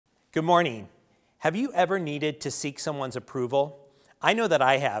Good morning. Have you ever needed to seek someone's approval? I know that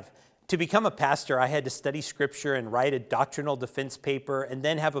I have. To become a pastor, I had to study scripture and write a doctrinal defense paper and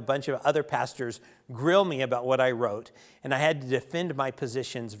then have a bunch of other pastors grill me about what I wrote, and I had to defend my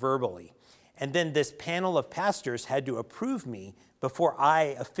positions verbally. And then this panel of pastors had to approve me before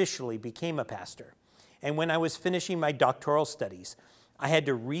I officially became a pastor. And when I was finishing my doctoral studies, I had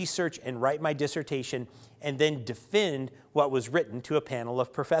to research and write my dissertation and then defend what was written to a panel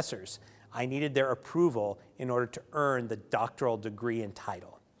of professors. I needed their approval in order to earn the doctoral degree and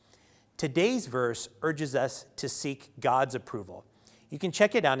title. Today's verse urges us to seek God's approval. You can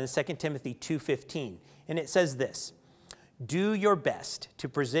check it out in 2 Timothy 2:15, and it says this: "Do your best to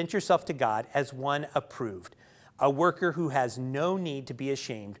present yourself to God as one approved, a worker who has no need to be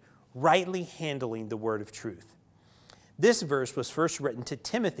ashamed, rightly handling the word of truth." This verse was first written to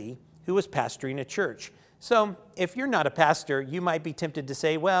Timothy, who was pastoring a church. So if you're not a pastor, you might be tempted to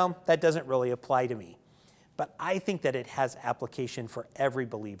say, well, that doesn't really apply to me. But I think that it has application for every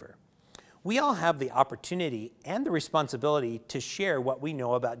believer. We all have the opportunity and the responsibility to share what we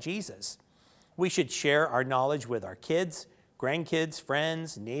know about Jesus. We should share our knowledge with our kids, grandkids,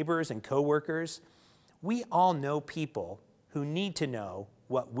 friends, neighbors, and coworkers. We all know people who need to know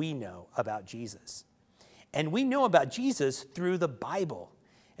what we know about Jesus. And we know about Jesus through the Bible.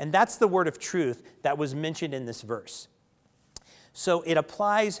 And that's the word of truth that was mentioned in this verse. So it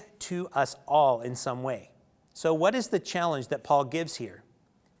applies to us all in some way. So what is the challenge that Paul gives here?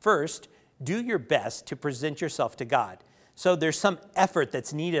 First, do your best to present yourself to God. So there's some effort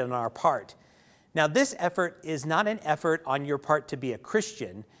that's needed on our part. Now, this effort is not an effort on your part to be a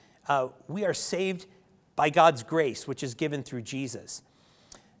Christian. We are saved by God's grace, which is given through Jesus.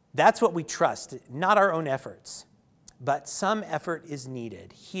 That's what we trust, not our own efforts. But some effort is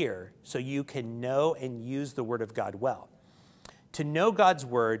needed here so you can know and use the Word of God well. To know God's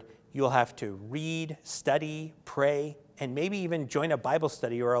Word, you'll have to read, study, pray, and maybe even join a Bible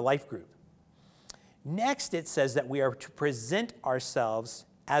study or a life group. Next, it says that we are to present ourselves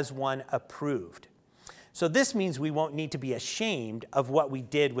as one approved. So this means we won't need to be ashamed of what we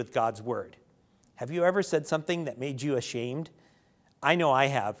did with God's Word. Have you ever said something that made you ashamed? I know I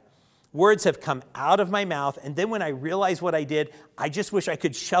have. Words have come out of my mouth, and then when I realize what I did, I just wish I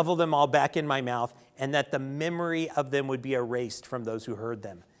could shovel them all back in my mouth and that the memory of them would be erased from those who heard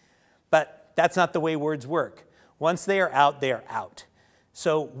them. But that's not the way words work. Once they are out, they are out.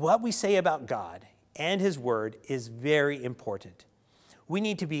 So what we say about God and His Word is very important. We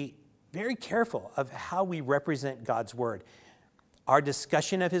need to be very careful of how we represent God's Word. Our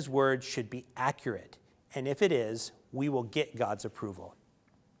discussion of His Word should be accurate, and if it is, we will get God's approval.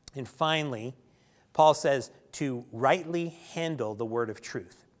 And finally, Paul says to rightly handle the word of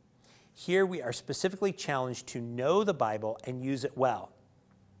truth. Here we are specifically challenged to know the Bible and use it well.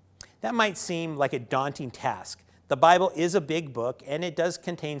 That might seem like a daunting task. The Bible is a big book, and it does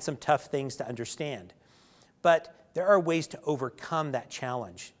contain some tough things to understand. But there are ways to overcome that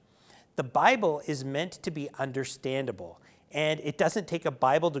challenge. The Bible is meant to be understandable, and it doesn't take a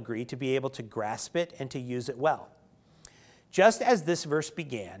Bible degree to be able to grasp it and to use it well. Just as this verse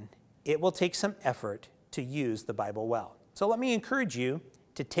began, it will take some effort to use the Bible well. So let me encourage you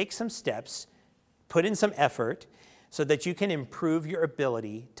to take some steps, put in some effort, so that you can improve your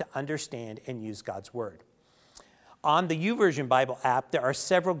ability to understand and use God's Word. On the YouVersion Bible app, there are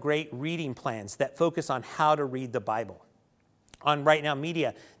several great reading plans that focus on how to read the Bible. On Right Now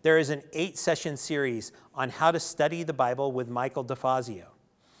Media, there is an 8-session series on how to study the Bible with Michael DeFazio.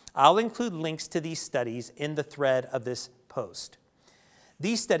 I'll include links to these studies in the thread of this post.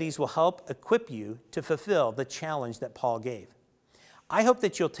 These studies will help equip you to fulfill the challenge that Paul gave. I hope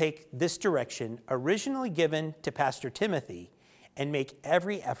that you'll take this direction originally given to Pastor Timothy and make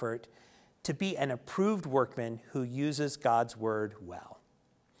every effort to be an approved workman who uses God's Word well.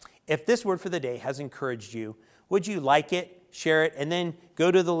 If this word for the day has encouraged you, would you like it, share it, and then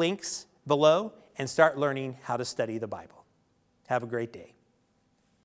go to the links below and start learning how to study the Bible? Have a great day.